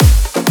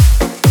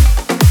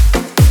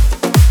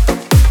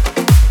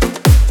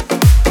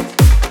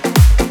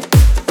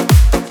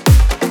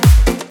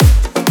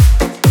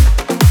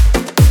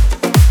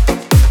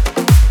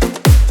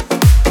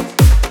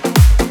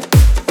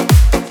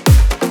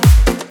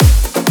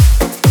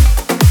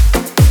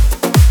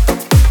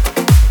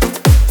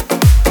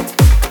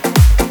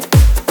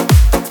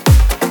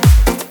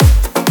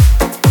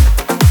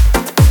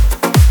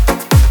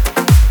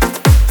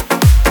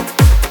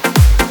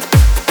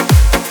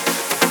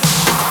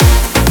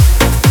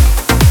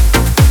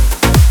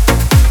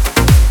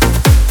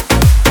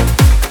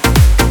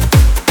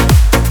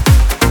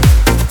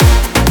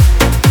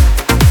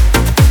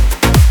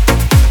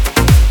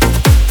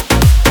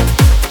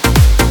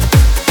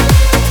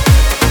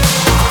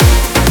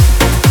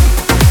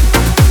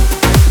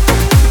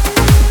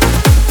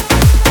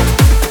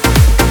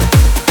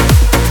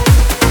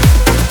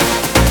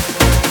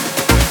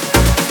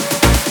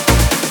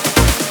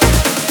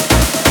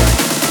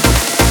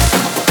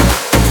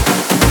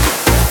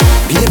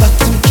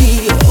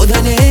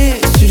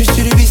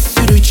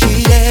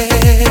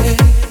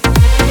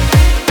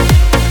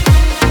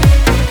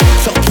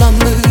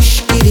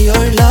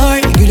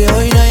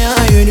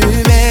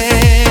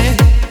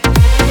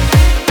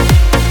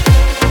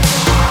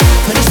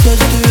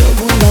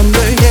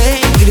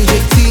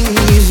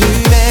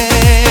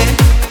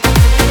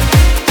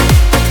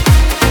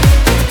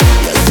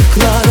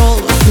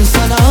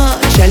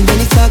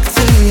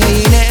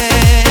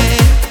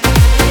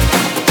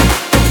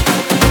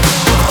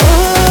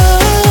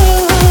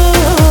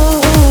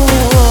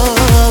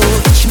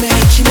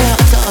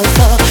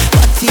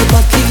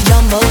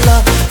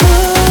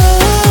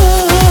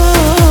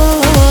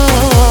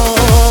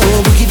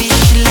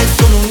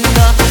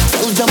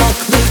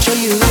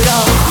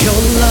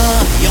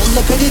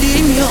yolla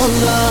kaderim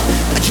yolla,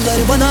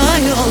 acıları bana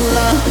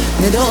yolla.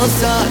 Ne de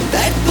olsa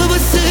dert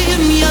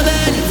babasıyım ya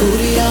ben.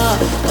 Vur ya,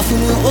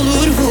 lafımı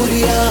olur vur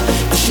ya,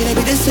 işine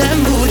bir de sen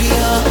vur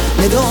ya.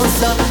 Ne de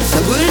olsa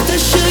sabır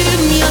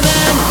taşıyım ya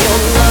ben.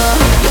 Yolla,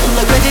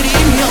 yolla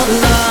kaderim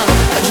yolla,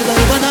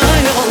 acıları bana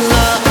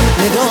yolla.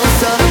 Ne de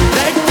olsa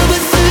dert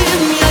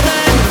babasıyım ya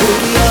ben.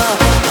 Vur ya,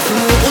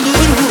 lafımı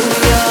olur vur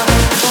ya,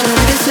 işine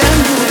bir de sen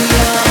vur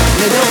ya.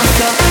 Ne de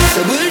olsa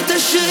sabır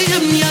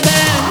taşıyım ya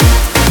ben.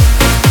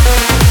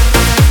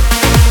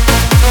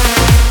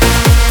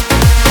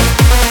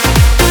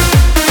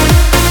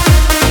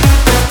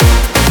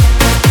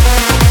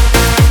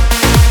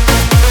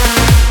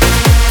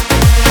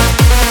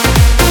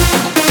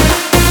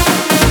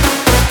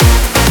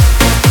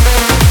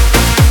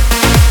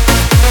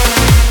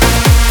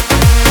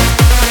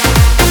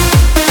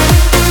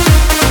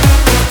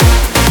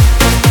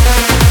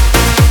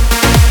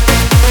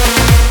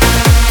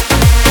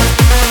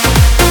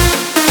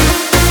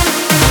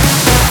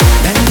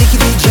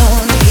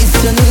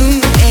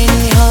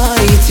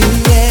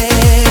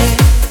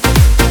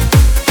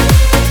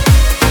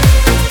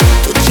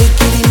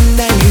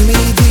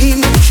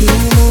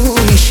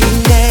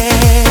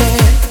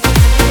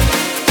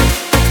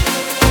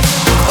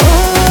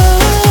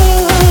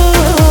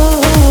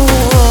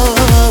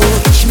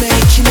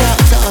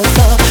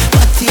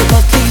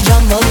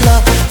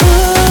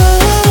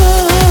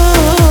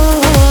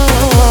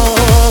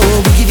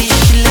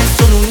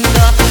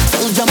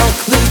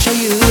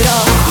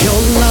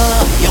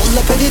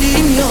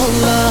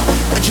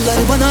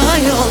 Acıları bana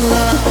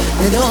yolla,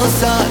 ne de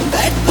olsa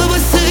dert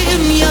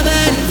babasıyım ya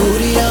ben. Vur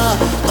ya,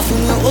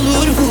 lafımı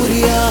olur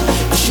vur ya,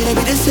 işine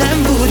bir de sen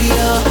vur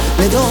ya.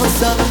 Ne de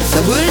olsa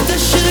sabır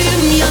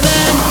taşıyım ya ben.